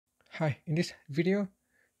Hi, in this video,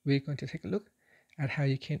 we're going to take a look at how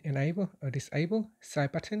you can enable or disable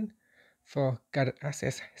side button for guided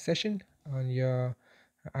access session on your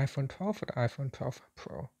iPhone 12 or the iPhone 12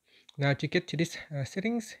 Pro. Now to get to this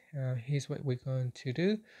settings, here's what we're going to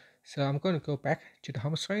do. So I'm going to go back to the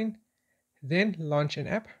home screen, then launch an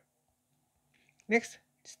app. Next,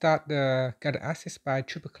 start the guided access by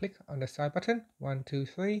triple click on the side button, 1, 2,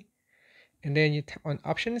 3, and then you tap on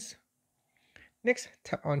options. Next,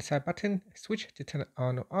 tap on side button, switch to turn it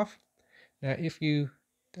on or off. Now if you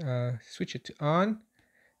switch it to on,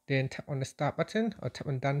 then tap on the start button or tap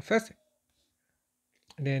on done first,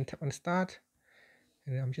 and then tap on start.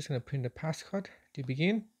 And I'm just going to put in the passcode to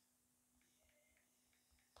begin.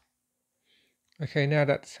 Okay, now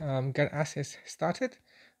that get access started,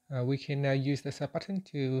 we can now use the sub button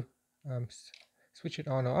to switch it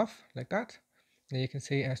on or off like that. And you can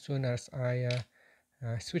see as soon as I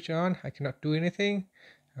switch it on, I cannot do anything.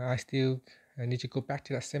 I still need to go back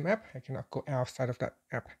to that same app. I cannot go outside of that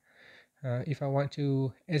app. If I want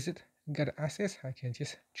to exit guided access, I can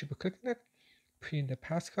just triple click on it, put in the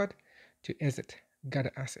passcode to exit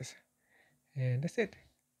guided access, and that's it.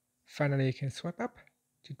 Finally, you can swipe up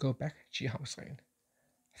to go back to your home screen.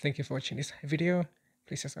 Thank you for watching this video.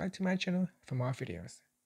 Please subscribe to my channel for more videos.